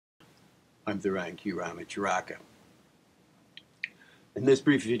I'm Theron Ramacharaka. In this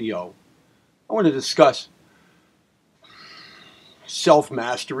brief video, I want to discuss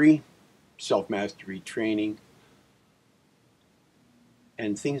self-mastery, self-mastery training,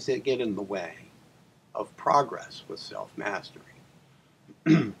 and things that get in the way of progress with self-mastery.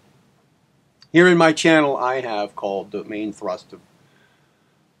 Here in my channel, I have called the main thrust of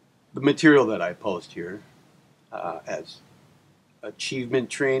the material that I post here as achievement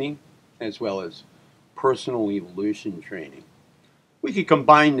training as well as personal evolution training. We could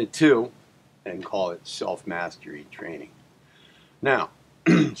combine the two and call it self-mastery training. Now,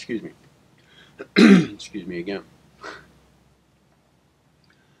 excuse me, excuse me again.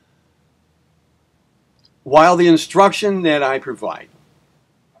 While the instruction that I provide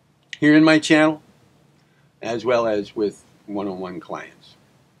here in my channel, as well as with one-on-one clients,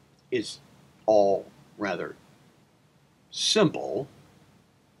 is all rather simple.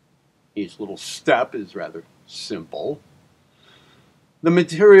 Each little step is rather simple. The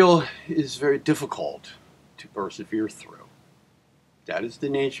material is very difficult to persevere through. That is the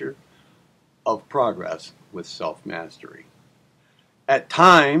nature of progress with self-mastery. At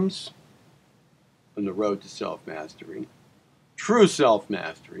times, on the road to self-mastery, true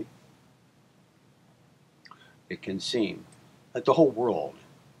self-mastery, it can seem that the whole world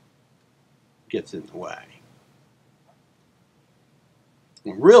gets in the way.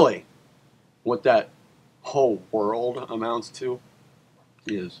 And really, what that whole world amounts to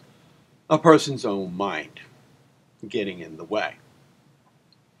is a person's own mind getting in the way.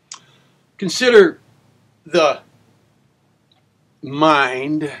 Consider the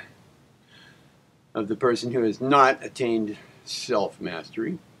mind of the person who has not attained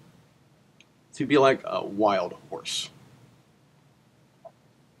self-mastery to be like a wild horse.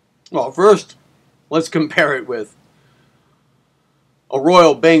 Well, first, let's compare it with a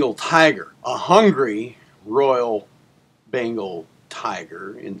Royal Bengal tiger, a hungry Royal Bengal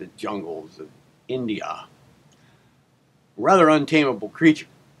tiger in the jungles of India. A rather untamable creature.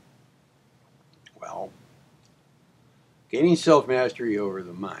 Well, gaining self-mastery over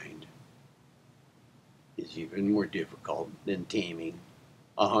the mind is even more difficult than taming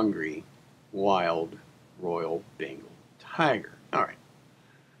a hungry, wild Royal Bengal tiger. All right,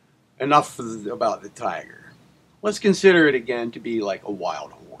 enough about the tiger. Let's consider it again to be like a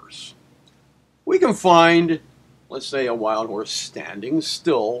wild horse. We can find, let's say, a wild horse standing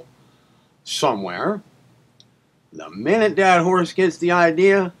still somewhere. The minute that horse gets the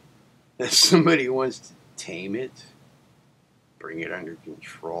idea that somebody wants to tame it, bring it under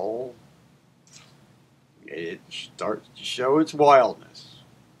control, it starts to show its wildness.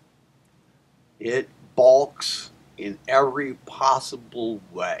 It balks in every possible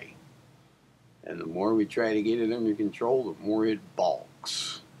way. And the more we try to get it under control, the more it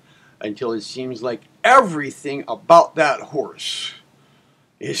balks. Until it seems like everything about that horse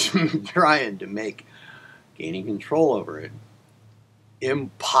is trying to make gaining control over it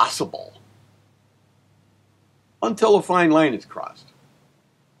impossible. Until a fine line is crossed.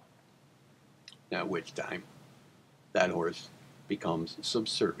 At which time, that horse becomes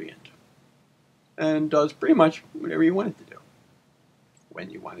subservient and does pretty much whatever you want it to do, when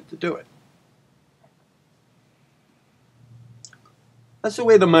you want it to do it. That's the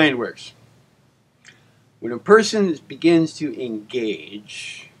way the mind works. When a person begins to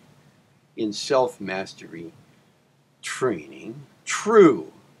engage in self-mastery training,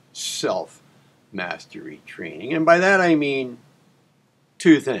 true self-mastery training, and by that I mean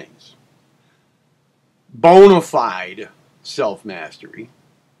two things. Bona fide self-mastery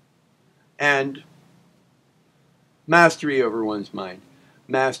and mastery over one's mind.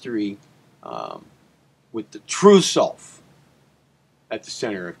 Mastery with the true self at the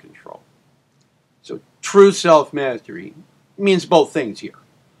center of control. So true self-mastery means both things here.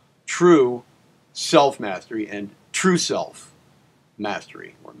 True self-mastery and true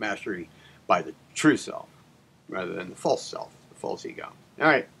self-mastery, or mastery by the true self, rather than the false self, the false ego. All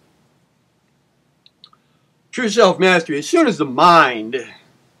right. True self-mastery, as soon as the mind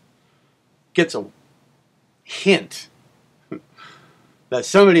gets a hint that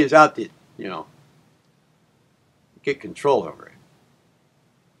somebody is out to, get control over it,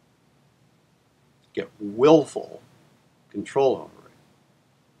 get willful control over it,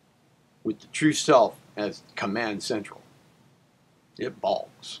 with the true self as command central, it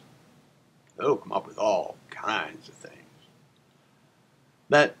balks. It'll come up with all kinds of things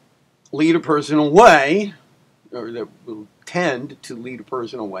that lead a person away, or that will tend to lead a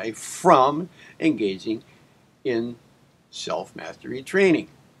person away from engaging in self-mastery training.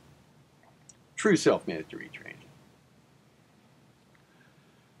 True self-mastery training.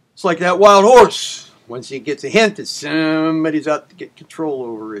 It's like that wild horse. Once he gets a hint that somebody's out to get control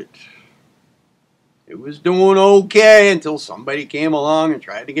over it. It was doing okay until somebody came along and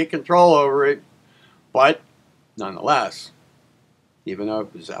tried to get control over it. But nonetheless, even though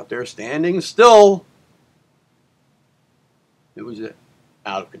it was out there standing still, it was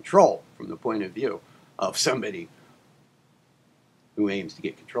out of control from the point of view of somebody who aims to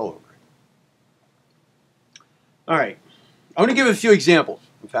get control over it. All right, I want to give a few examples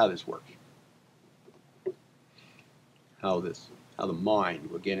of how this works. How the mind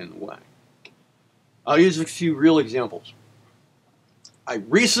will get in the way. I'll use a few real examples. I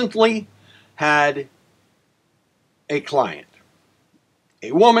recently had a client,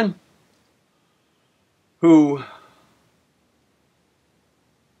 a woman who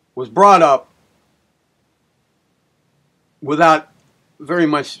was brought up without very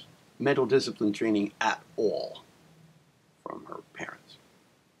much mental discipline training at all from her parents.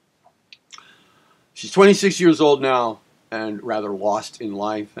 She's 26 years old now and rather lost in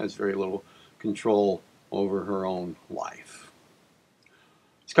life, has very little control over her own life.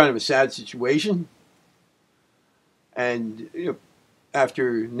 It's kind of a sad situation. And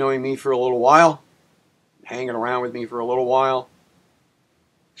after knowing me for a little while, hanging around with me for a little while,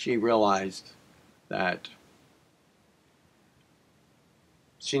 she realized that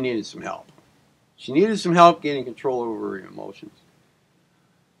she needed some help. She needed some help getting control over her emotions,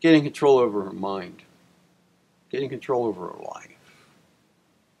 getting control over her mind, getting control over her life.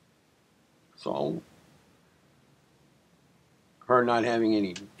 So, her not having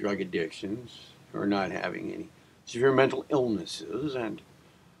any drug addictions, her not having any severe mental illnesses, and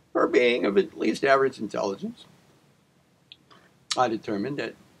her being of at least average intelligence, I determined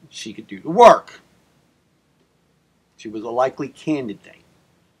that she could do the work. She was a likely candidate.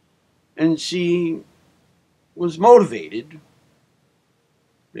 And she was motivated,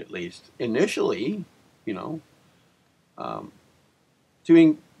 at least initially,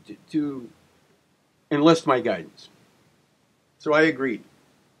 to enlist my guidance. So I agreed.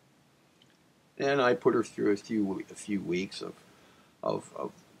 And I put her through a few weeks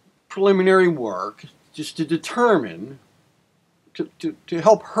of preliminary work just to determine, to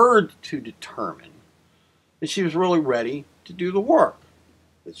help her to determine that she was really ready to do the work.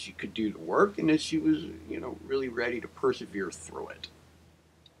 That she could do the work and that she was, really ready to persevere through it.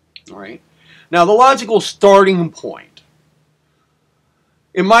 All right? Now, the logical starting point,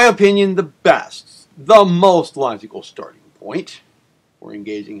 in my opinion, the most logical starting point for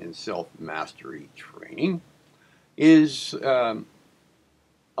engaging in self-mastery training is a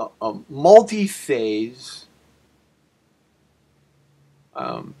multi-phase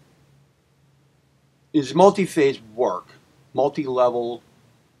work, multi-level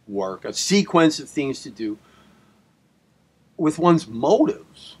work, a sequence of things to do with one's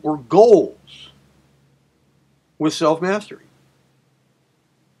motives or goals with self-mastery.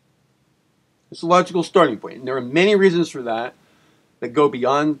 It's a logical starting point. And there are many reasons for that go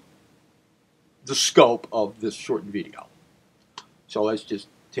beyond the scope of this short video. So let's just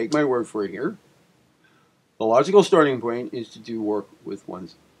take my word for it here. The logical starting point is to do work with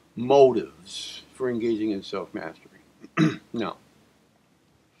one's motives for engaging in self-mastery. Now,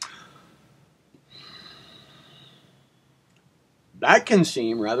 that can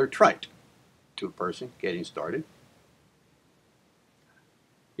seem rather trite to a person getting started.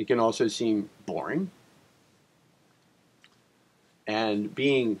 It can also seem boring. And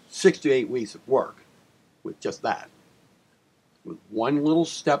being 6 to 8 weeks of work with just that, with one little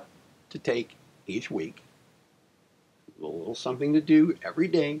step to take each week, a little something to do every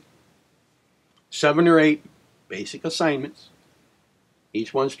day, 7 or 8 basic assignments,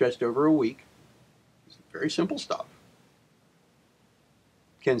 each one stretched over a week. It's very simple stuff.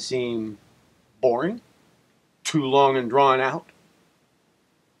 Can seem boring, too long and drawn out.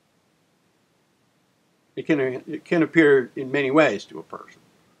 It can appear in many ways to a person.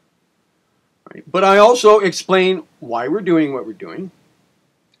 Right? But I also explain why we're doing what we're doing.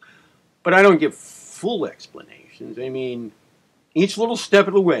 But I don't give full explanations. I mean, each little step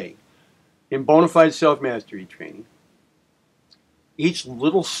of the way in bona fide self-mastery training, each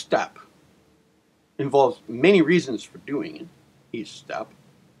little step involves many reasons for doing it, each step,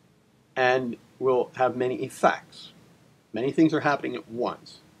 and will have many effects. Many things are happening at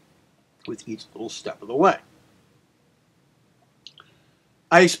once with each little step of the way.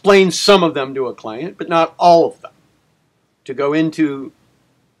 I explain some of them to a client, but not all of them, to go into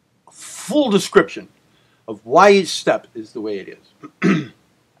a full description of why each step is the way it is.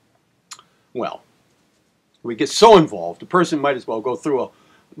 Well, we get so involved, a person might as well go through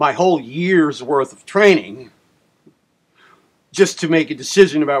my whole year's worth of training just to make a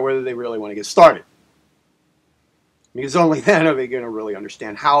decision about whether they really want to get started. Because only then are they going to really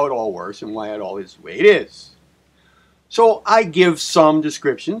understand how it all works and why it all is the way it is. So I give some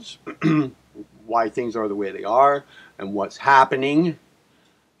descriptions, why things are the way they are and what's happening,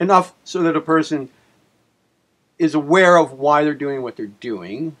 enough so that a person is aware of why they're doing what they're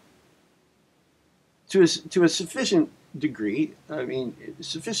doing to a sufficient degree. I mean,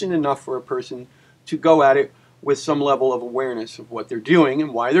 sufficient enough for a person to go at it with some level of awareness of what they're doing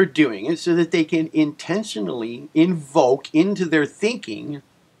and why they're doing it, so that they can intentionally invoke into their thinking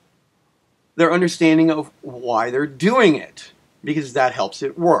their understanding of why they're doing it, because that helps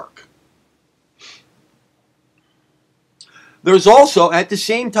it work. There's also, at the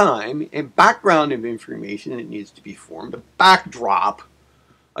same time, a background of information that needs to be formed, a backdrop,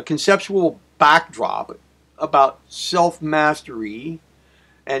 a conceptual backdrop about self-mastery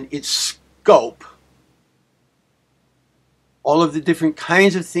and its scope, all of the different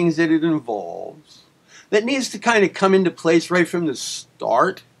kinds of things that it involves, that needs to kind of come into place right from the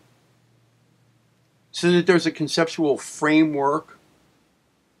start, so that there's a conceptual framework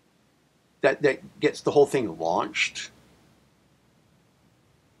that gets the whole thing launched.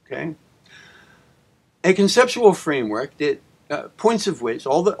 Okay? A conceptual framework that points of which,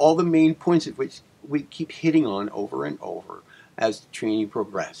 all the main points of which we keep hitting on over and over as the training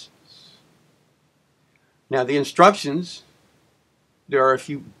progresses. Now, the instructions, there are a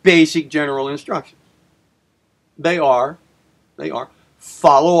few basic general instructions. They are,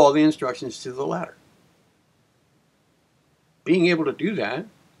 follow all the instructions to the letter. Being able to do that,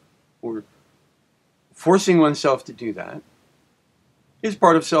 or forcing oneself to do that, is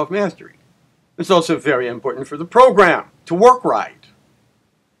part of self-mastery. It's also very important for the program to work right.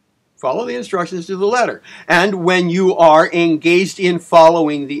 Follow the instructions to the letter. And when you are engaged in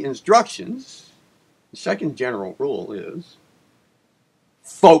following the instructions, the second general rule is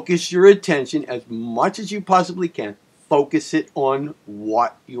focus your attention as much as you possibly can. Focus it on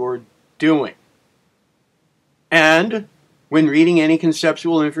what you're doing. And when reading any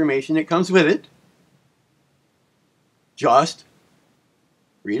conceptual information that comes with it, just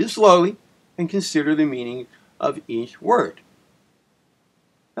read it slowly and consider the meaning of each word.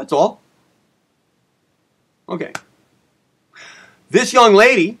 That's all. Okay. This young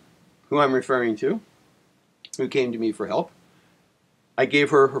lady, who I'm referring to, who came to me for help, I gave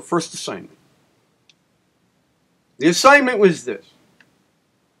her her first assignment. The assignment was this.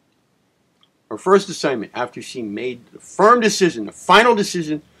 Her first assignment, after she made the firm decision, the final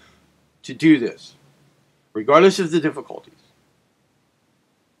decision to do this, regardless of the difficulties,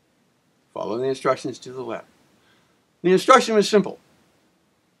 follow the instructions to the letter. The instruction was simple.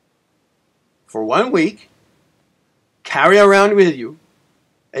 For 1 week, carry around with you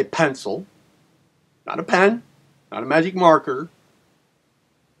a pencil, not a pen, not a magic marker,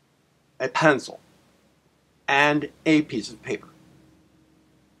 a pencil, and a piece of paper.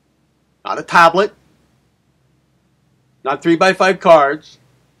 Not a tablet, not 3x5 cards,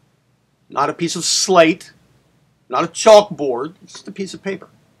 not a piece of slate, not a chalkboard, just a piece of paper.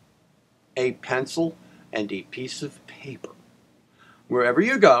 A pencil and a piece of paper. Wherever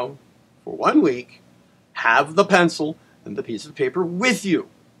you go, for 1 week, have the pencil and the piece of paper with you.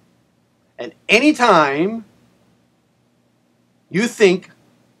 And anytime you think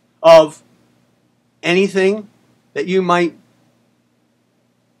of anything that you might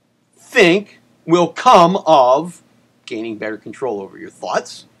think will come of gaining better control over your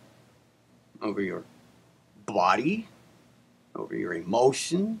thoughts, over your body, over your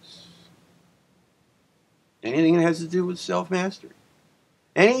emotions, anything that has to do with self-mastery.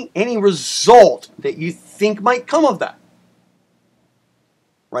 Any result that you think might come of that,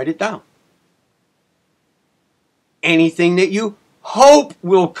 write it down. Anything that you hope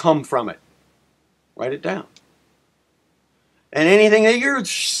will come from it, write it down. And anything that you're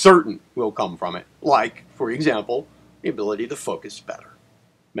certain will come from it, like, for example, the ability to focus better,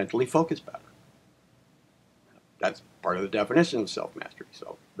 mentally focus better. That's part of the definition of self-mastery.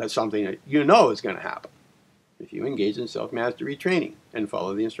 So that's something that you know is going to happen if you engage in self-mastery training and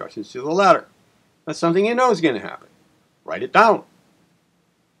follow the instructions to the letter. That's something you know is going to happen. Write it down.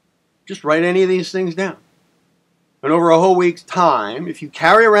 Just write any of these things down. And over a whole week's time, if you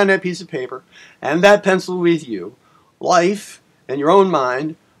carry around that piece of paper and that pencil with you, life and your own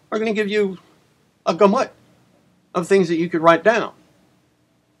mind are going to give you a gamut of things that you could write down.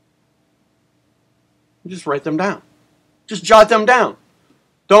 Just write them down. Just jot them down.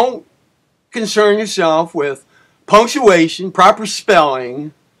 Don't concern yourself with punctuation, proper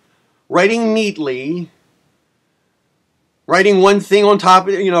spelling, writing neatly, Writing one thing on top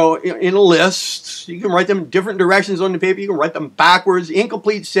of, in a list. You can write them in different directions on the paper. You can write them backwards,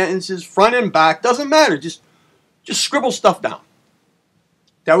 incomplete sentences, front and back. Doesn't matter. Just scribble stuff down.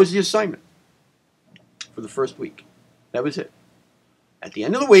 That was the assignment for the first week. That was it. At the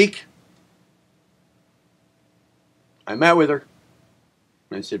end of the week, I met with her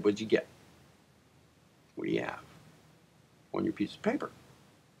and I said, "What'd you get? What do you have on your piece of paper?"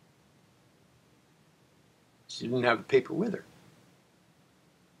 She didn't have the paper with her.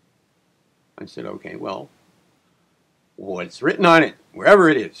 I said, "Okay, well, what's written on it, wherever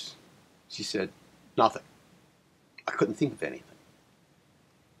it is?" She said, "Nothing." I couldn't think of anything.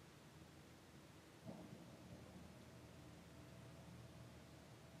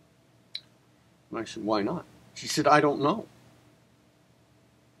 And I said, "Why not?" She said, "I don't know."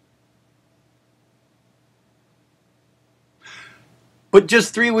 But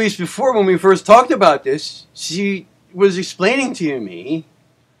just 3 weeks before, when we first talked about this, she was explaining to me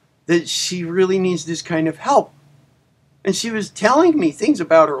that she really needs this kind of help. And she was telling me things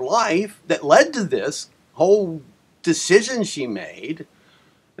about her life that led to this whole decision she made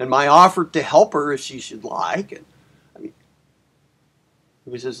and my offer to help her if she should like. And I mean, it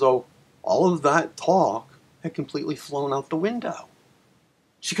was as though all of that talk had completely flown out the window.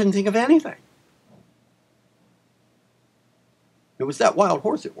 She couldn't think of anything. It was that wild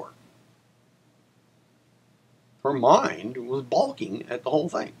horse at work. Her mind was balking at the whole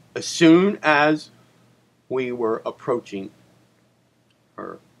thing. As soon as we were approaching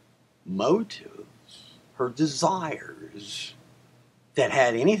her motives, her desires that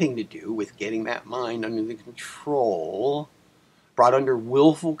had anything to do with getting that mind under the control, brought under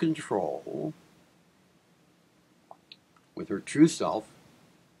willful control, with her true self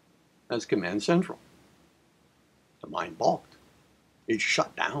as command central, the mind balked. It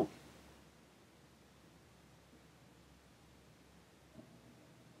shut down.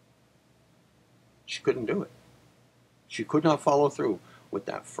 She couldn't do it. She could not follow through with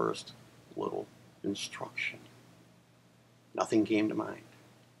that first little instruction. Nothing came to mind.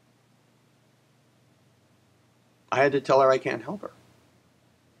 I had to tell her I can't help her.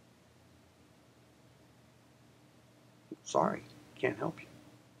 Sorry, can't help you.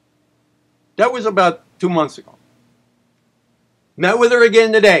 That was about 2 months ago. Met with her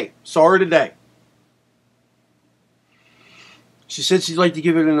again today. Saw her today. She said she'd like to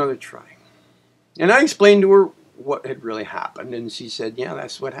give it another try. And I explained to her what had really happened. And she said, "Yeah,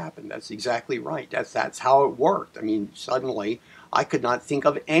 that's what happened. That's exactly right. That's how it worked." I mean, suddenly I could not think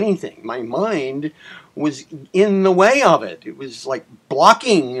of anything. My mind was in the way of it. It was like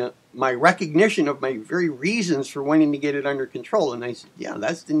blocking my recognition of my very reasons for wanting to get it under control. And I said, "Yeah,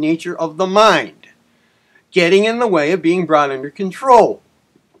 that's the nature of the mind. Getting in the way of being brought under control."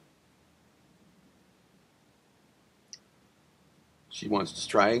 She wants to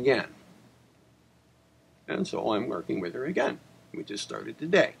try again. And so I'm working with her again. We just started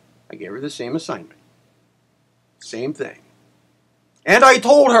today. I gave her the same assignment. Same thing. And I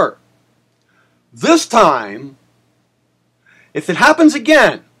told her, this time, if it happens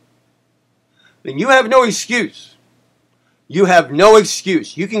again, then you have no excuse. You have no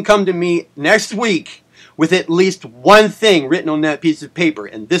excuse. You can come to me next week with at least one thing written on that piece of paper,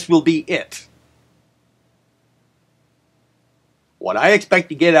 and this will be it. What I expect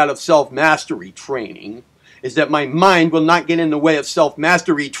to get out of self-mastery training is that my mind will not get in the way of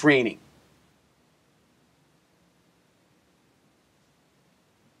self-mastery training.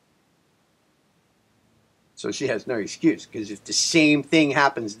 So she has no excuse, because if the same thing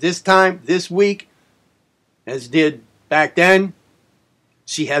happens this time, this week, as did back then,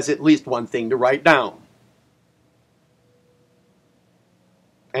 she has at least one thing to write down.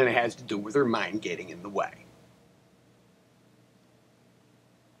 And it has to do with her mind getting in the way.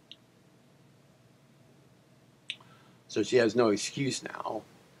 So she has no excuse now.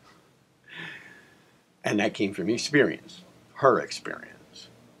 And that came from experience, her experience.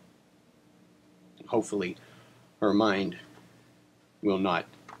 Hopefully, her mind will not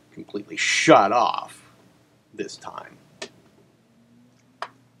completely shut off this time.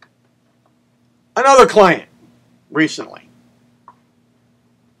 Another client recently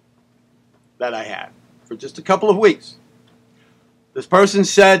that I had for just a couple of weeks. This person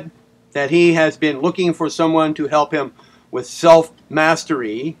said that he has been looking for someone to help him with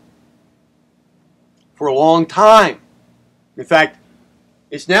self-mastery for a long time. In fact,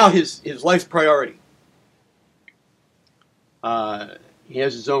 it's now his life's priority. He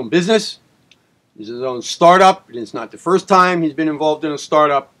has his own business. He has his own startup. It's not the first time he's been involved in a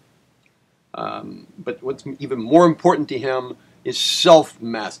startup. But what's even more important to him is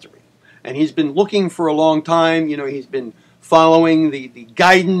self-mastery. And he's been looking for a long time. You know, he's been following the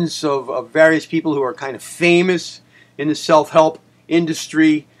guidance of various people who are kind of famous in the self-help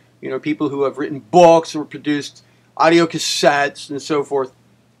industry, you know, people who have written books or produced audio cassettes and so forth.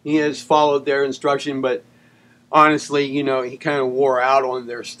 He has followed their instruction, but honestly, you know, he kind of wore out on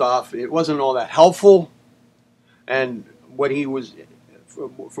their stuff. It wasn't all that helpful. And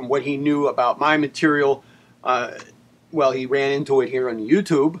from what he knew about my material, well, he ran into it here on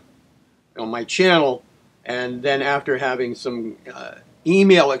YouTube, on my channel, and then after having some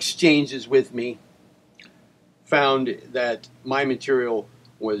email exchanges with me, found that my material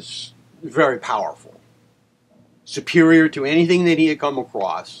was very powerful, superior to anything that he had come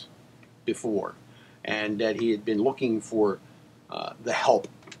across before, and that he had been looking for the help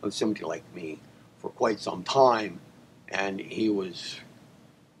of somebody like me for quite some time, and he was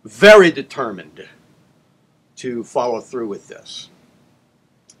very determined to follow through with this,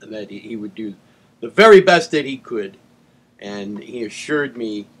 and that he would do the very best that he could, and he assured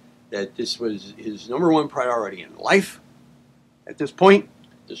me that this was his #1 priority in life. At this point,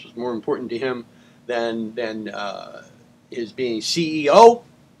 this was more important to him than his being CEO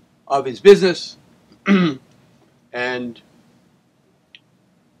of his business, and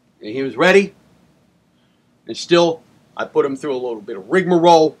he was ready. And still, I put him through a little bit of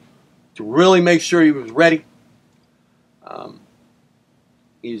rigmarole to really make sure he was ready.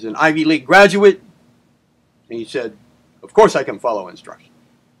 He's an Ivy League graduate, and he said, of course I can follow instructions.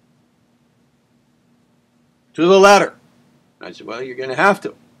 To the letter. And I said, well, you're going to have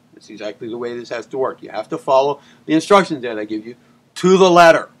to. That's exactly the way this has to work. You have to follow the instructions that I give you to the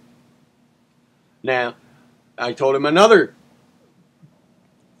letter. Now, I told him another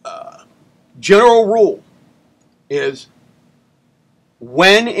general rule is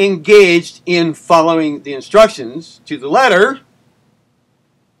when engaged in following the instructions to the letter,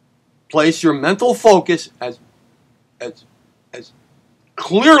 place your mental focus as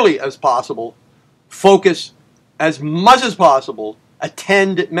clearly as possible, focus as much as possible,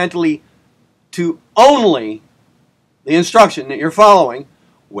 attend mentally to only the instruction that you're following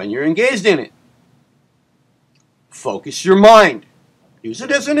when you're engaged in it. Focus your mind. Use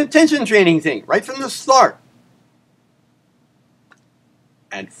it as an attention training thing right from the start.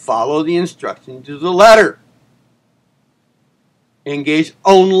 And follow the instruction to the letter. Engage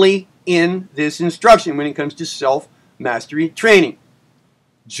only in this instruction when it comes to self-mastery training.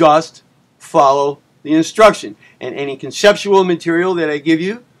 Just follow the instruction. And any conceptual material that I give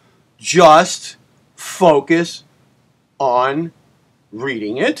you, just focus on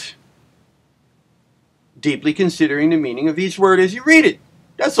reading it, deeply considering the meaning of each word as you read it.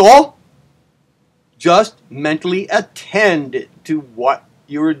 That's all. Just mentally attend to what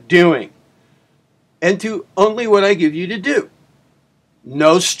you're doing and to only what I give you to do.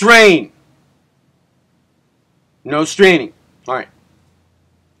 No strain. No straining. All right.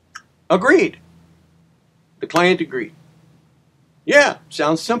 Agreed. The client agreed. Yeah,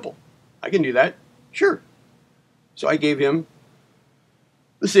 sounds simple. I can do that. Sure. So I gave him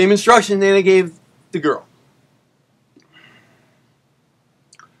the same instruction that I gave the girl.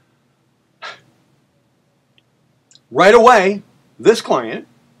 Right away, this client,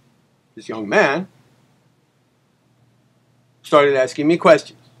 this young man, started asking me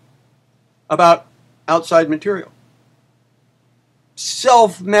questions about outside material.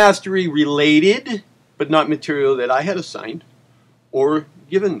 Self-mastery related, but not material that I had assigned or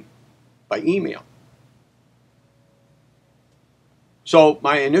given by email. So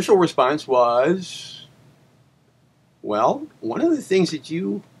my initial response was, well, one of the things that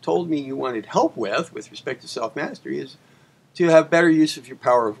you told me you wanted help with respect to self-mastery is to have better use of your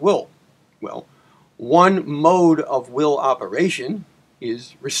power of will. Well, one mode of will operation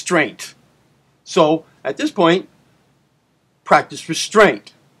is restraint. So at this point, practice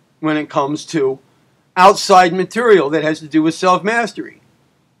restraint when it comes to outside material that has to do with self-mastery.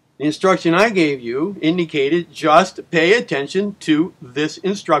 The instruction I gave you indicated just pay attention to this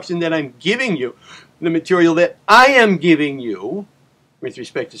instruction that I'm giving you, the material that I am giving you with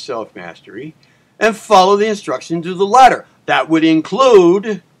respect to self-mastery, and follow the instruction to the letter. That would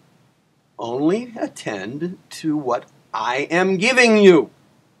include only attend to what I am giving you.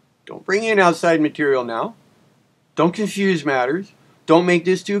 Don't bring in outside material now. Don't confuse matters. Don't make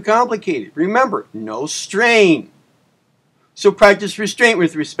this too complicated. Remember, no strain. So practice restraint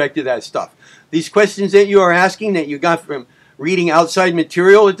with respect to that stuff. These questions that you are asking that you got from reading outside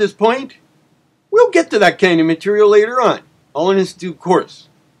material at this point, we'll get to that kind of material later on, all in its due course.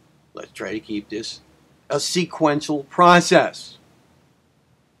 Let's try to keep this a sequential process.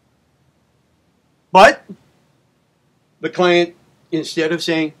 But the client, instead of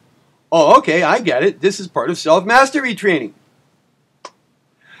saying, Oh, okay, I get it. This is part of self-mastery training.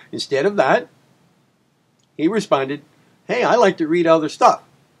 Instead of that, he responded, hey, I like to read other stuff.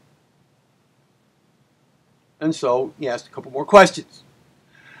 And so he asked a couple more questions,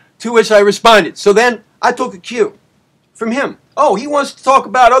 to which I responded. So then I took a cue from him. Oh, he wants to talk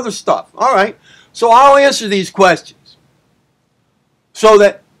about other stuff. All right, so I'll answer these questions so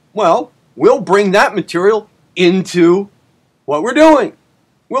that, well, we'll bring that material into what we're doing.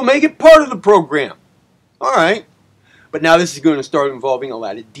 We'll make it part of the program. All right, but now this is going to start involving a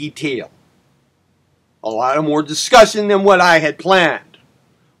lot of detail, a lot of more discussion than what I had planned.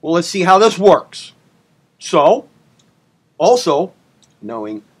 Well, let's see how this works. So, also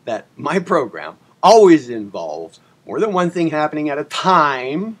knowing that my program always involves more than one thing happening at a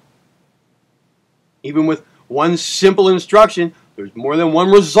time, even with one simple instruction, there's more than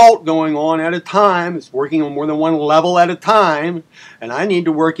one result going on at a time. It's working on more than one level at a time, and I need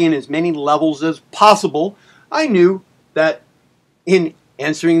to work in as many levels as possible. I knew that in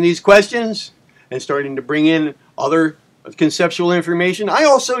answering these questions and starting to bring in other conceptual information, I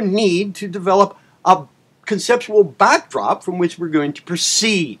also need to develop a conceptual backdrop from which we're going to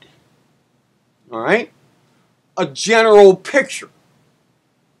proceed. All right? A general picture.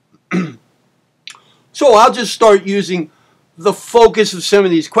 So I'll just start using the focus of some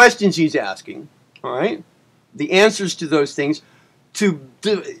of these questions he's asking, all right? The answers to those things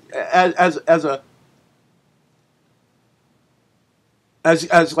as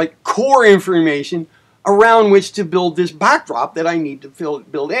like core information around which to build this backdrop that I need to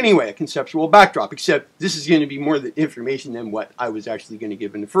build anyway, a conceptual backdrop, except this is going to be more the information than what I was actually going to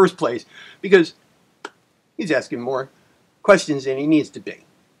give in the first place, because he's asking more questions than he needs to be,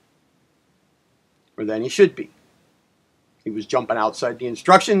 or than he should be. He was jumping outside the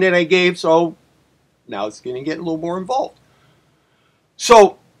instruction that I gave, so now it's going to get a little more involved.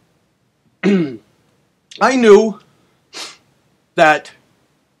 So I knew that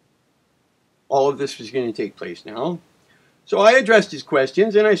all of this was going to take place now. So I addressed his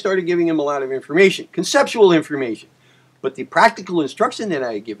questions and I started giving him a lot of information, conceptual information. But the practical instruction that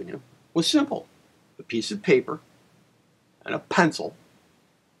I had given him was simple. A piece of paper and a pencil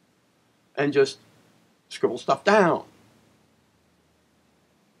and just scribble stuff down.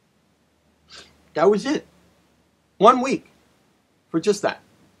 That was it. 1 week for just that.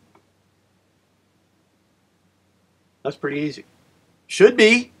 That's pretty easy. Should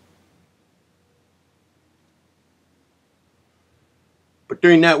be. But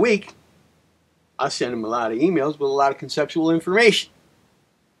during that week, I sent him a lot of emails with a lot of conceptual information.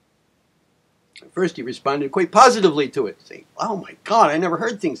 At first, he responded quite positively to it, saying, oh my God, I never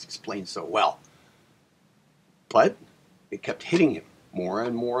heard things explained so well. But it kept hitting him more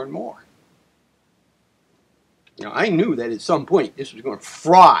and more and more. Now, I knew that at some point this was going to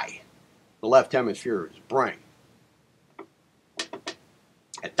fry the left hemisphere of his brain.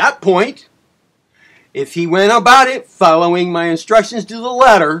 At that point, if he went about it following my instructions to the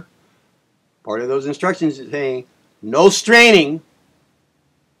letter, part of those instructions is saying no straining,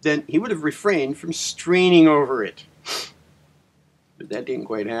 then he would have refrained from straining over it. But that didn't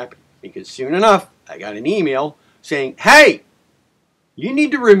quite happen, because soon enough, I got an email saying, hey, you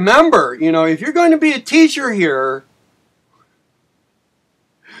need to remember, if you're going to be a teacher here,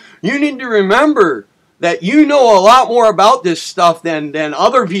 you need to remember that you know a lot more about this stuff than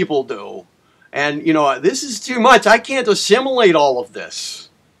other people do. And, this is too much. I can't assimilate all of this.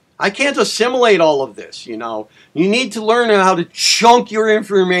 You need to learn how to chunk your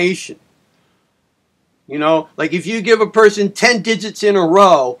information. Like if you give a person 10 digits in a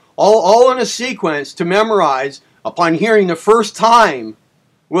row, all in a sequence to memorize upon hearing the first time,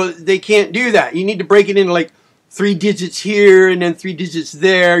 well, they can't do that. You need to break it into like 3 digits here and then 3 digits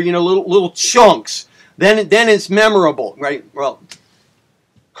there, little chunks. Then it's memorable, right? Well,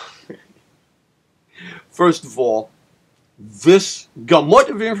 first of all, this gamut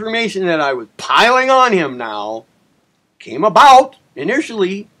of information that I was piling on him now came about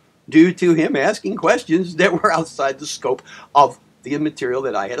initially due to him asking questions that were outside the scope of the material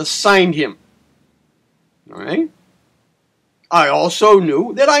that I had assigned him. All right? I also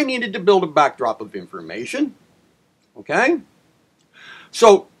knew that I needed to build a backdrop of information. Okay?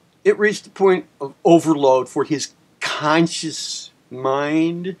 So it reached the point of overload for his conscious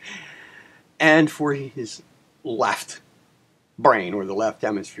mind and for his left brain, or the left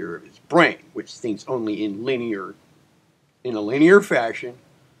hemisphere of his brain, which thinks only in a linear fashion,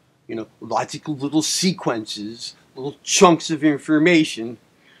 logical little sequences, little chunks of information.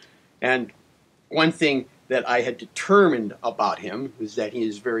 And one thing that I had determined about him was that he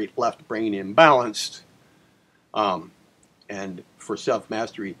is very left brain imbalanced. And for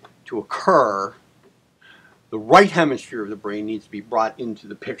self-mastery to occur, the right hemisphere of the brain needs to be brought into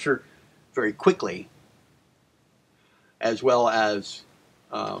the picture very quickly, as well as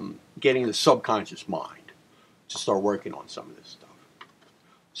getting the subconscious mind to start working on some of this stuff.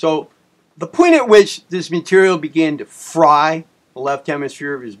 So the point at which this material began to fry the left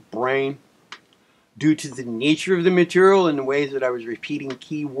hemisphere of his brain, due to the nature of the material and the ways that I was repeating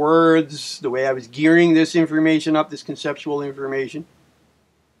key words, the way I was gearing this information up, this conceptual information,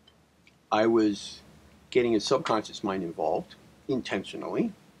 I was getting his subconscious mind involved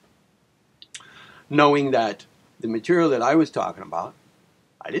intentionally, knowing that the material that I was talking about,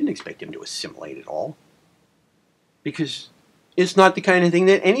 I didn't expect him to assimilate it all, because it's not the kind of thing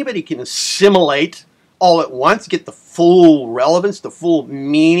that anybody can assimilate all at once, get the full relevance, the full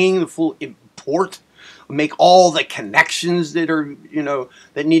meaning, the full import, make all the connections that are,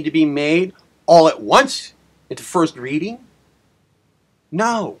 that need to be made all at once at the first reading.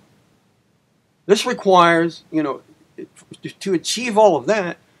 No. This requires, to achieve all of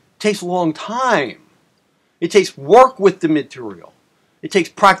that, takes a long time. It takes work with the material. It takes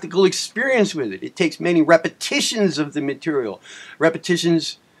practical experience with it. It takes many repetitions of the material.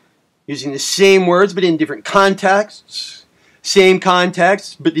 Repetitions using the same words but in different contexts. Same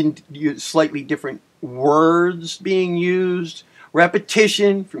context but in slightly different words being used.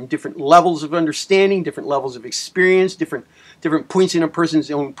 Repetition from different levels of understanding, different levels of experience, different points in a person's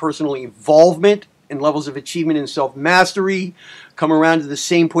own personal involvement and levels of achievement and self-mastery. Come around to the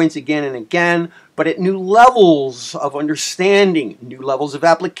same points again and again, but at new levels of understanding, new levels of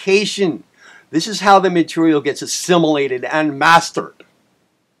application. This is how the material gets assimilated and mastered.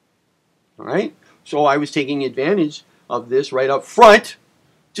 All right? So I was taking advantage of this right up front,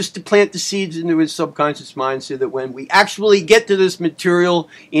 just to plant the seeds into his subconscious mind so that when we actually get to this material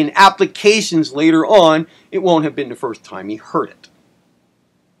in applications later on, it won't have been the first time he heard it.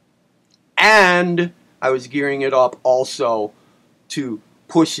 And I was gearing it up also to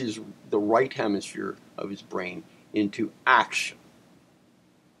push the right hemisphere of his brain into action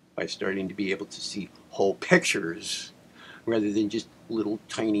by starting to be able to see whole pictures rather than just little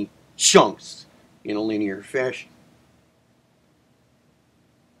tiny chunks in a linear fashion.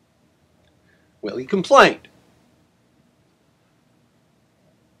 Well, he complained.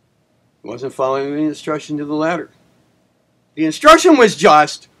 He wasn't following the instruction to the letter. The instruction was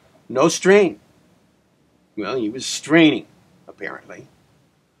just no strain. Well, he was straining, apparently.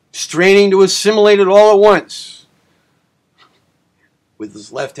 Straining to assimilate it all at once with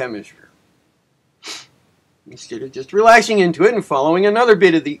his left hemisphere, instead of just relaxing into it and following another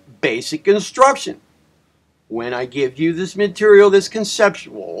bit of the basic instruction. When I give you this material, this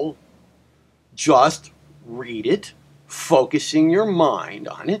conceptual, just read it, focusing your mind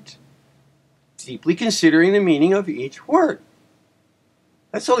on it, deeply considering the meaning of each word.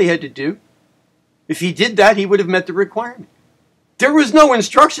 That's all he had to do. If he did that, he would have met the requirement. There was no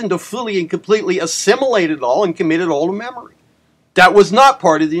instruction to fully and completely assimilate it all and commit it all to memory. That was not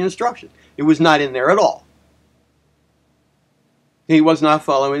part of the instruction. It was not in there at all. He was not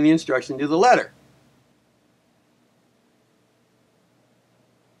following the instruction to the letter.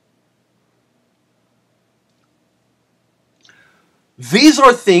 These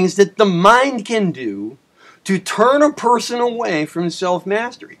are things that the mind can do to turn a person away from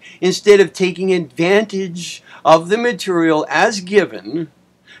self-mastery. Instead of taking advantage of the material as given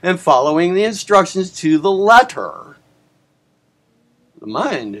and following the instructions to the letter, the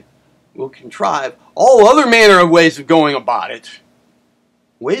mind will contrive all other manner of ways of going about it.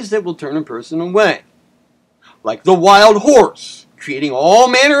 Ways that will turn a person away. Like the wild horse, creating all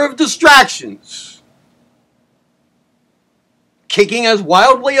manner of distractions, kicking as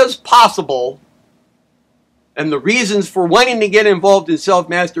wildly as possible, and the reasons for wanting to get involved in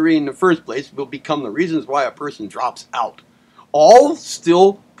self-mastery in the first place will become the reasons why a person drops out. All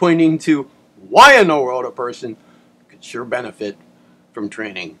still pointing to why in the world a person could sure benefit from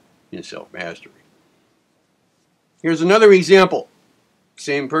training in self-mastery. Here's another example.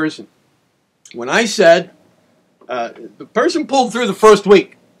 Same person. When I said, the person pulled through the first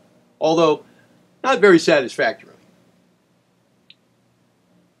week, although not very satisfactorily.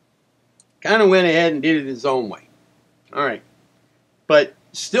 Kind of went ahead and did it his own way. All right. But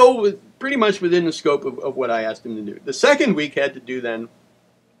still pretty much within the scope of what I asked him to do. The second week had to do then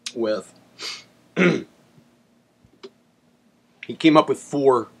with, he came up with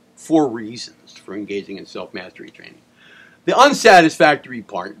four reasons for engaging in self-mastery training. The unsatisfactory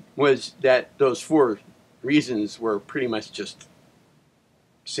part was that those 4 reasons were pretty much just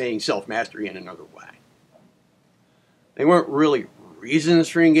saying self-mastery in another way. They weren't really reasons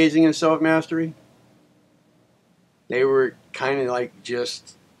for engaging in self-mastery. They were kind of like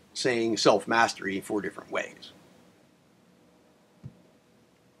just saying self-mastery 4 different ways.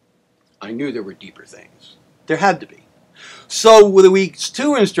 I knew there were deeper things. There had to be. So the week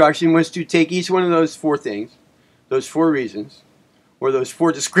 2 instruction was to take each one of those 4 things, those 4 reasons, or those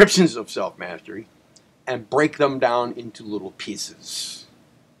 4 descriptions of self-mastery, and break them down into little pieces.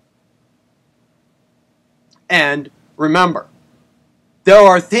 And remember, there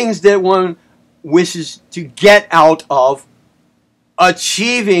are things that one wishes to get out of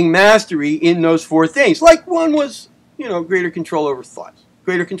achieving mastery in those 4 things. Like one was, greater control over thoughts,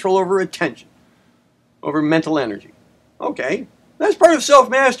 greater control over attention, over mental energy. Okay, that's part of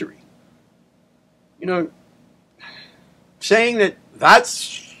self-mastery. Saying that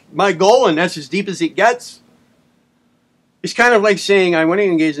that's my goal and that's as deep as it gets, it's kind of like saying I want to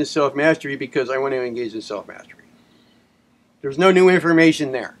engage in self-mastery because I want to engage in self-mastery. There's no new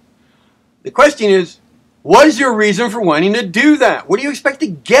information there. The question is, what is your reason for wanting to do that? What do you expect to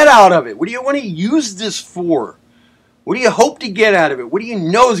get out of it? What do you want to use this for? What do you hope to get out of it? What do you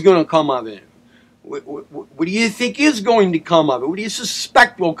know is going to come of it? What do you think is going to come of it? What do you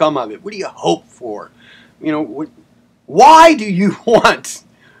suspect will come of it? What do you hope for? Why do you want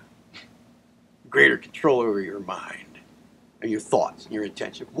greater control over your mind and your thoughts and your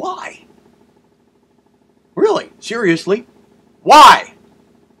attention? Why? Really? Seriously? Why?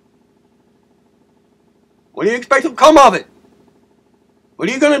 What do you expect will come of it? What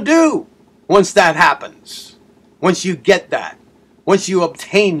are you going to do once that happens? Once you get that? Once you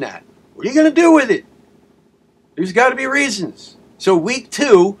obtain that? What are you going to do with it? There's got to be reasons. So week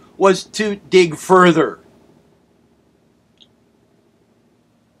 2 was to dig further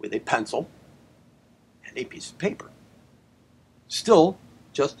with a pencil and a piece of paper. Still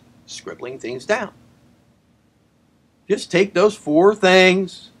just scribbling things down. Just take those 4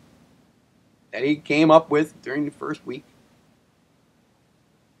 things that he came up with during the first week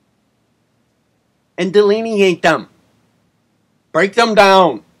and delineate them. Break them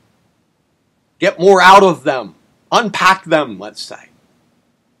down. Get more out of them. Unpack them, let's say.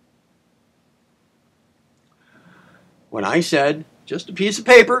 When I said just a piece of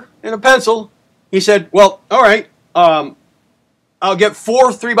paper and a pencil, he said, well, all right, I'll get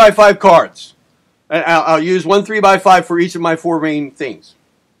 4 3x5 cards. I'll use 1 3x5 for each of my 4 main things.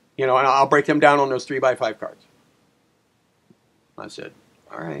 And I'll break them down on those 3x5 cards. I said,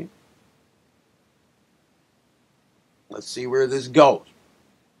 all right. Let's see where this goes.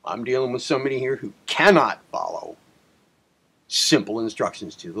 I'm dealing with somebody here who cannot follow simple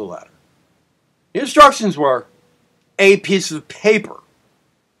instructions to the letter. The instructions were a piece of paper.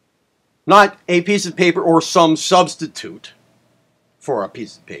 Not a piece of paper or some substitute for a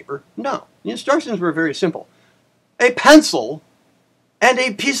piece of paper. No, the instructions were very simple. A pencil and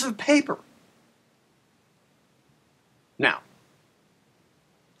a piece of paper. Now,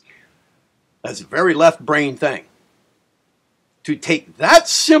 that's a very left brain thing. To take that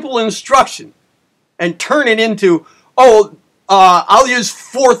simple instruction and turn it into, I'll use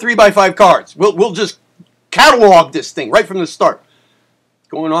 4 3x5 cards. We'll just catalog this thing right from the start.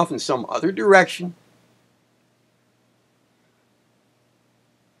 Going off in some other direction.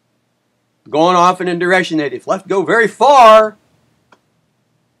 Going off in a direction that if left go very far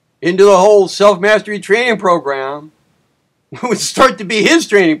into the whole self-mastery training program, would start to be his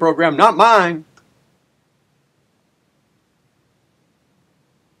training program, not mine.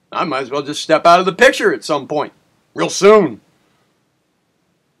 I might as well just step out of the picture at some point, real soon.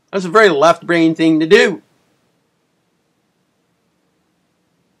 That's a very left brain thing to do.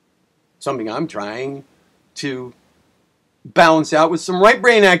 Something I'm trying to balance out with some right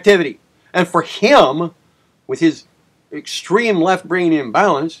brain activity. And for him, with his extreme left brain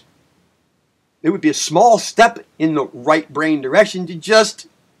imbalance, it would be a small step in the right brain direction to just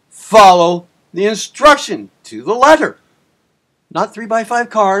follow the instruction to the letter. Not 3x5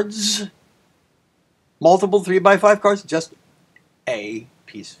 cards, multiple 3x5 cards, just a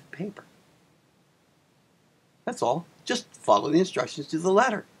piece of paper. That's all. Just follow the instructions to the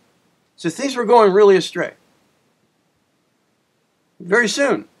letter. So things were going really astray. Very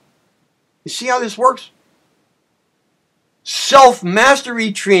soon. You see how this works?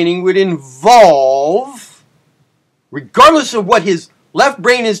 Self-mastery training would involve, regardless of what his left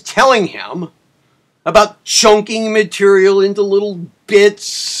brain is telling him, about chunking material into little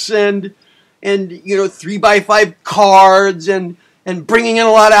bits and 3x5 cards and bringing in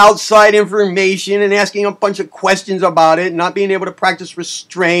a lot of outside information and asking a bunch of questions about it and not being able to practice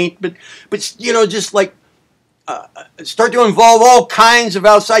restraint, but just like start to involve all kinds of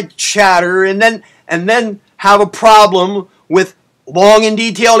outside chatter and then have a problem with long and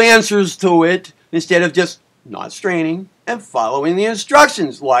detailed answers to it instead of just not straining and following the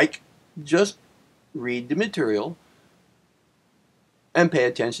instructions, like just read the material and pay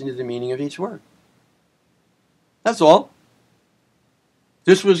attention to the meaning of each word. That's all.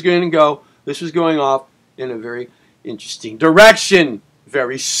 This was going off in a very interesting direction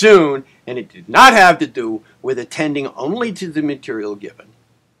very soon, and it did not have to do with attending only to the material given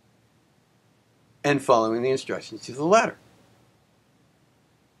and following the instructions to the letter,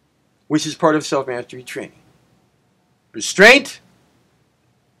 which is part of self-mastery training. Restraint,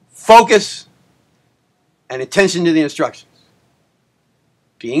 focus, and attention to the instructions.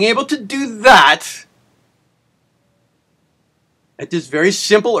 Being able to do that at this very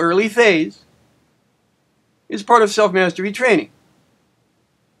simple early phase is part of self-mastery training.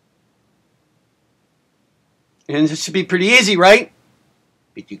 And this should be pretty easy, right?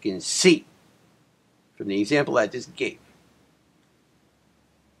 But you can see from the example I just gave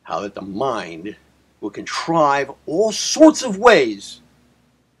how that the mind will contrive all sorts of ways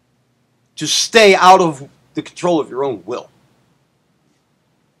to stay out of the control of your own will.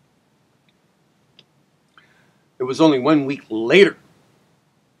 It was only 1 week later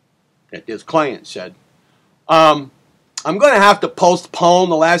that this client said, I'm going to have to postpone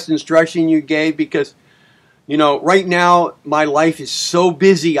the last instruction you gave because, you know, right now my life is so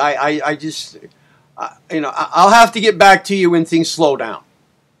busy. I'll have to get back to you when things slow down.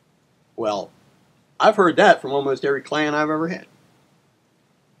 Well, I've heard that from almost every client I've ever had.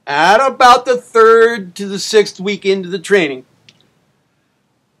 At about the 3rd to the 6th week into the training,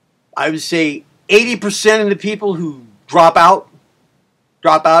 I would say 80% of the people who drop out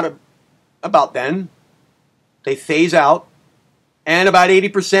about then. They phase out. And about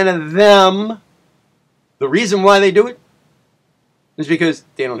 80% of them, the reason why they do it is because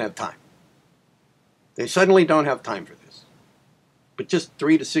they don't have time. They suddenly don't have time for this. But just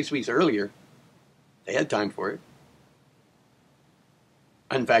 3 to 6 weeks earlier, they had time for it.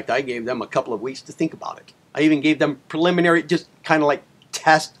 In fact, I gave them a couple of weeks to think about it. I even gave them preliminary, just kind of like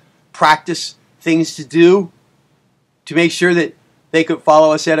test, practice things to do to make sure that they could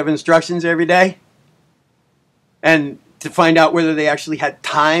follow a set of instructions every day and to find out whether they actually had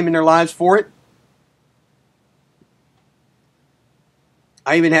time in their lives for it.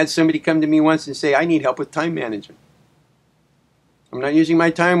 I even had somebody come to me once and say, I need help with time management. I'm not using my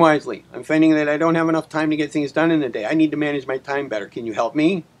time wisely. I'm finding that I don't have enough time to get things done in the day. I need to manage my time better. Can you help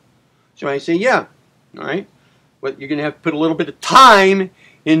me? So I say, yeah. All right. But you're going to have to put a little bit of time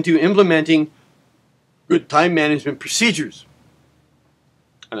into implementing good time management procedures.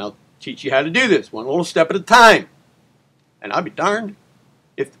 And I'll teach you how to do this, one little step at a time. And I'll be darned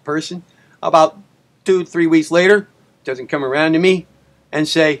if the person, about 2 or 3 weeks later, doesn't come around to me and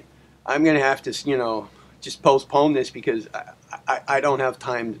say, I'm going to have to, just postpone this because I don't have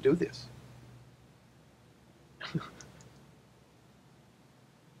time to do this.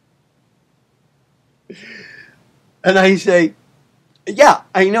 And I say, yeah,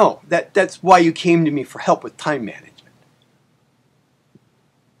 I know. That's why you came to me for help with time management.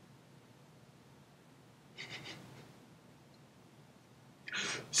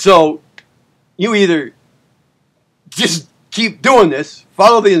 So you either just keep doing this,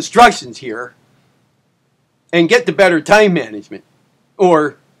 follow the instructions here, and get to better time management,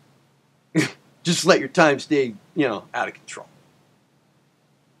 or just let your time stay, out of control.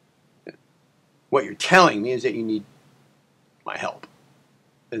 What you're telling me is that you need my help.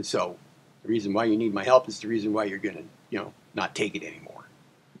 And so the reason why you need my help is the reason why you're going to, not take it anymore.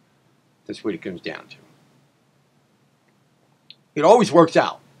 That's what it comes down to. It always works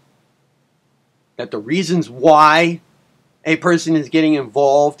out that the reasons why a person is getting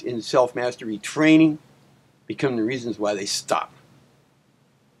involved in self-mastery training become the reasons why they stop,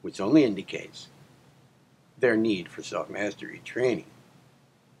 which only indicates their need for self-mastery training.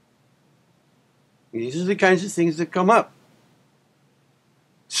 These are the kinds of things that come up.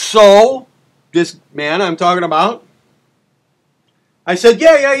 So, this man I'm talking about, I said,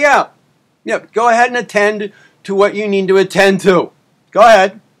 yeah, go ahead and attend to what you need to attend to. Go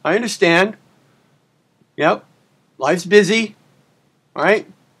ahead. I understand. Yep. Life's busy. All right.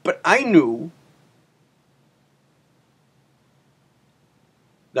 But I knew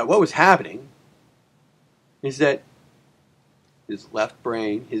that what was happening is that his left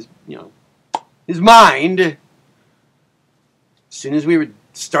brain, his mind, as soon as we were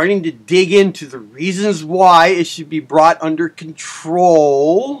starting to dig into the reasons why it should be brought under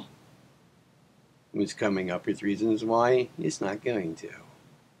control, it was coming up with reasons why it's not going to.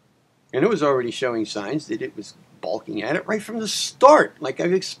 And it was already showing signs that it was balking at it right from the start, like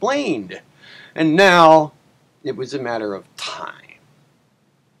I've explained. And now it was a matter of time.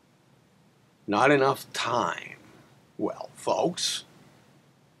 Not enough time. Well, folks,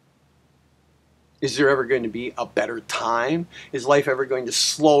 is there ever going to be a better time? Is life ever going to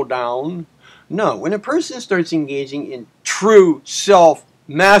slow down? No. When a person starts engaging in true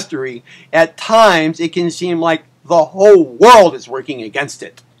self-mastery, at times it can seem like the whole world is working against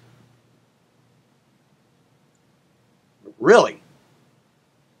it. Really,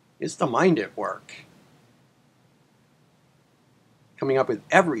 it's the mind at work, coming up with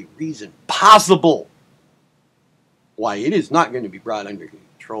every reason possible why it is not going to be brought under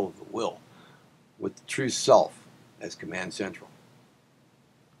control of the will, with the true self as command central.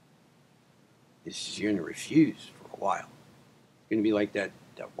 This is going to refuse for a while. It's going to be like that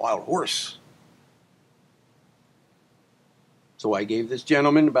wild horse. So I gave this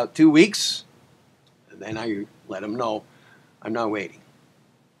gentleman about 2 weeks, and then I let him know I'm not waiting.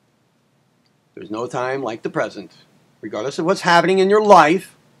 There's no time like the present, regardless of what's happening in your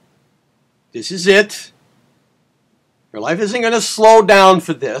life. This is it. Your life isn't going to slow down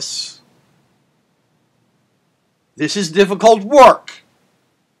for this. This is difficult work.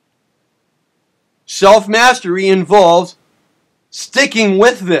 Self-mastery involves sticking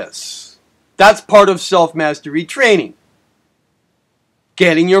with this. That's part of self-mastery training.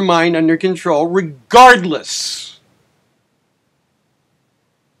 Getting your mind under control regardless.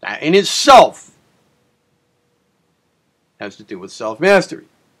 That in itself has to do with self-mastery.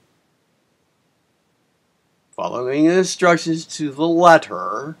 Following the instructions to the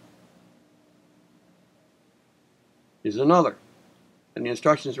letter is another. And the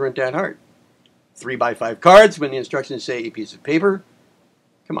instructions weren't that hard. 3x5 cards when the instructions say a piece of paper.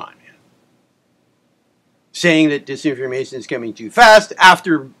 Come on, man. Saying that this information is coming too fast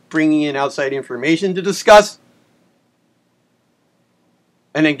after bringing in outside information to discuss.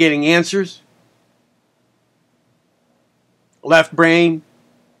 And then getting answers. Left brain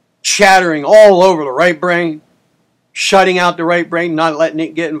chattering all over the right brain. Shutting out the right brain, not letting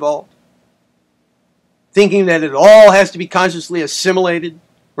it get involved. Thinking that it all has to be consciously assimilated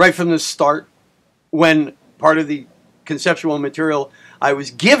right from the start, when part of the conceptual material I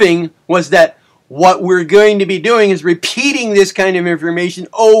was giving was that what we're going to be doing is repeating this kind of information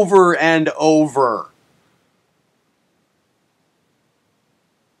over and over.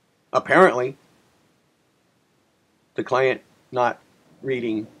 Apparently, the client not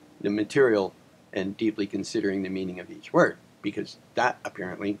reading the material and deeply considering the meaning of each word, because that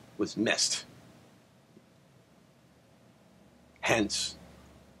apparently was missed. Hence,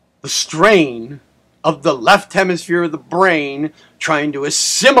 the strain of the left hemisphere of the brain trying to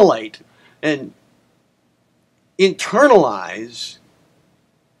assimilate and internalize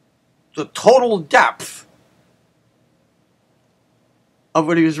the total depth of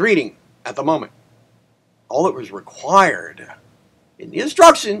what he was reading at the moment. All that was required in the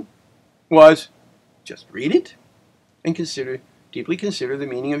instruction was just read it and deeply consider the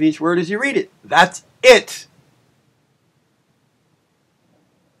meaning of each word as you read it. That's it.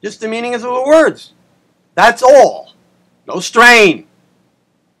 Just the meaning of the words. That's all. No strain.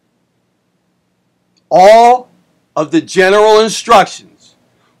 All of the general instructions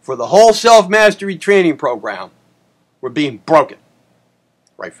for the whole self-mastery training program were being broken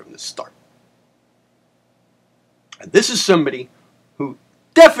right from the start. And this is somebody who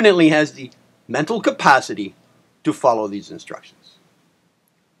definitely has the mental capacity to follow these instructions.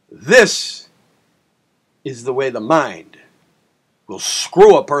 This is the way the mind will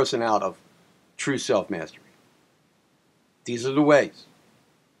screw a person out of true self-mastery. These are the ways.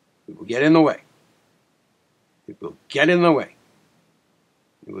 It will get in the way. It will get in the way.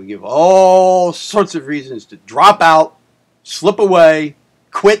 It will give all sorts of reasons to drop out, slip away,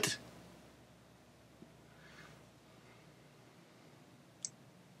 quit.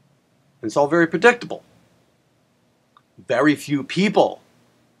 It's all very predictable. Very few people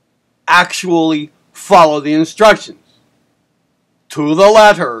actually follow the instructions to the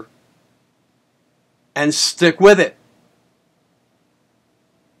letter and stick with it.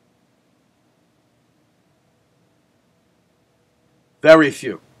 Very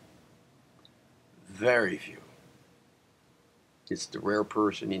few. Very few. It's the rare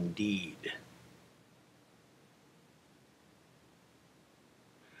person indeed.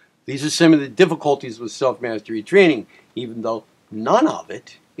 These are some of the difficulties with self-mastery training, even though none of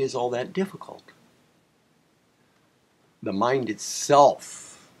it is all that difficult. The mind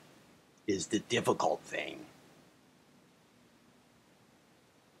itself is the difficult thing.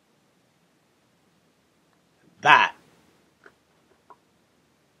 That,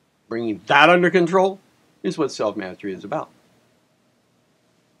 bringing that under control, is what self-mastery is about.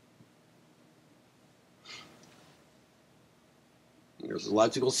 There's a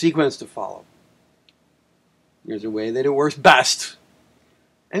logical sequence to follow. There's a way that it works best.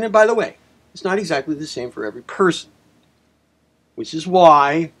 And then, by the way, it's not exactly the same for every person. Which is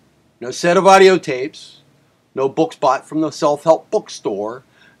why no set of audio tapes, no books bought from the self-help bookstore,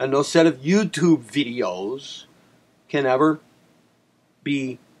 and no set of YouTube videos can ever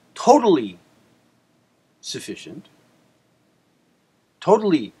be totally sufficient,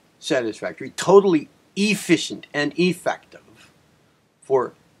 totally satisfactory, totally efficient and effective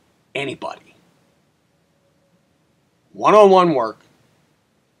for anybody. One-on-one work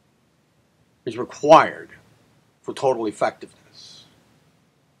is required for total effectiveness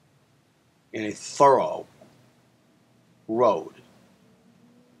in a thorough road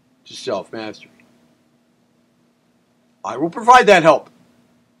to self-mastery. I will provide that help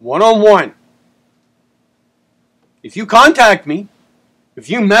one-on-one. If you contact me, if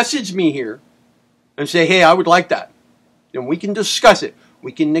you message me here and say, hey, I would like that, then we can discuss it.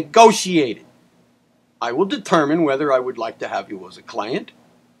 We can negotiate it. I will determine whether I would like to have you as a client,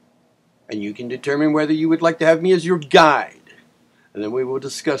 and you can determine whether you would like to have me as your guide. And then we will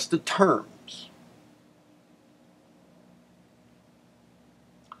discuss the terms.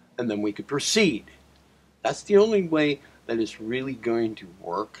 And then we could proceed. That's the only way that it's really going to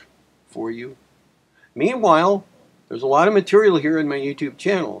work for you. Meanwhile, there's a lot of material here in my YouTube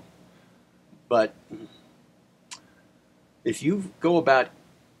channel. But if you go about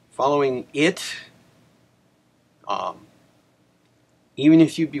following it, even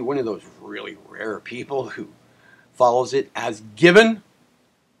if you'd be one of those really rare people who follows it as given,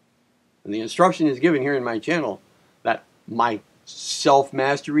 and the instruction is given here in my channel, that my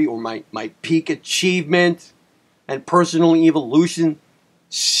self-mastery or my peak achievement and personal evolution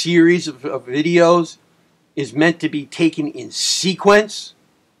series of videos is meant to be taken in sequence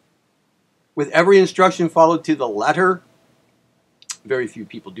with every instruction followed to the letter. Very few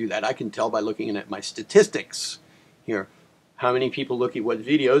people do that. I can tell by looking at my statistics here how many people look at what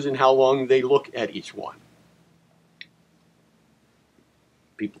videos and how long they look at each one.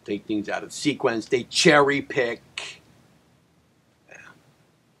 People take things out of sequence. They cherry pick.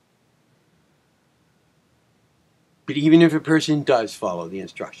 But even if a person does follow the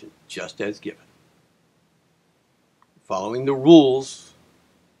instruction just as given, following the rules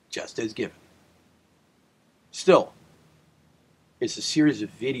just as given, still, it's a series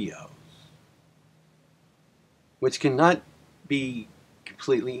of videos which cannot be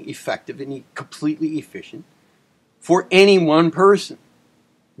completely effective and completely efficient for any one person,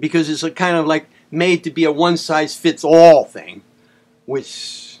 because it's a kind of like made to be a one-size-fits-all thing,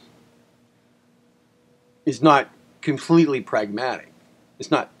 which is not completely pragmatic.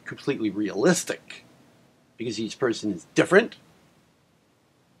 It's not completely realistic, because each person is different.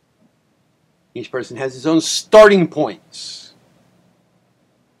 Each person has his own starting points.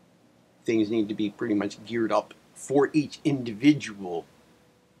 Things need to be pretty much geared up for each individual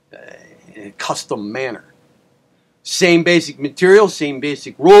in a custom manner. Same basic material, same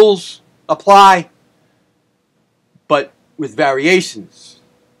basic rules apply, but with variations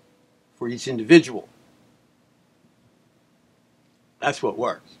for each individual. That's what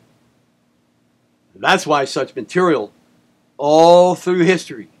works. That's why such material all through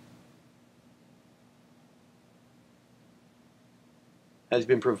history has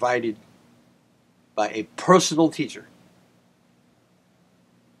been provided by a personal teacher.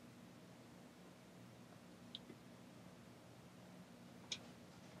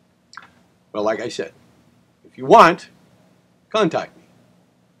 Well, like I said, if you want, contact me.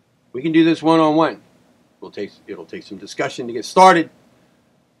 We can do this one-on-one. It'll take some discussion to get started.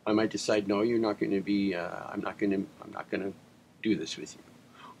 I might decide, no, you're not going to be. I'm not going to do this with you.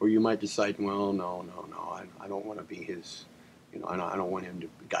 Or you might decide, well, no, I don't want to be his. I don't want him to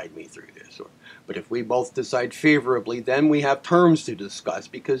guide me through this. But if we both decide favorably, then we have terms to discuss,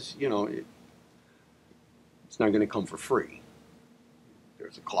 because it's not going to come for free.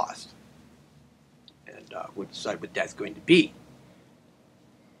 There's a cost, and we'll decide what that's going to be.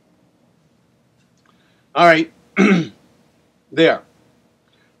 All right, there.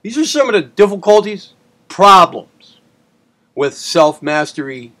 These are some of the difficulties, problems with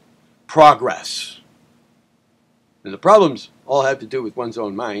self-mastery progress. And the problems all have to do with one's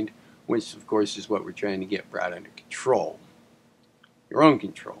own mind, which, of course, is what we're trying to get brought under control. Your own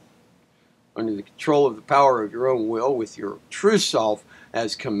control. Under the control of the power of your own will, with your true self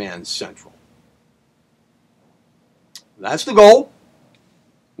as command central. That's the goal.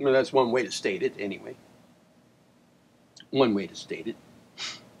 Well, that's one way to state it, anyway. One way to state it.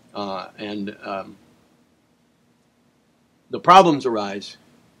 The problems arise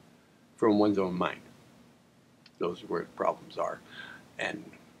from one's own mind. Those are where the problems are. And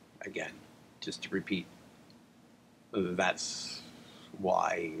again, just to repeat, That's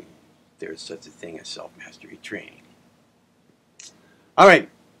why there's such a thing as self-mastery training. All right,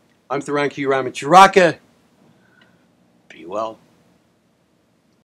 I'm Theron Ramacharaka. Be well.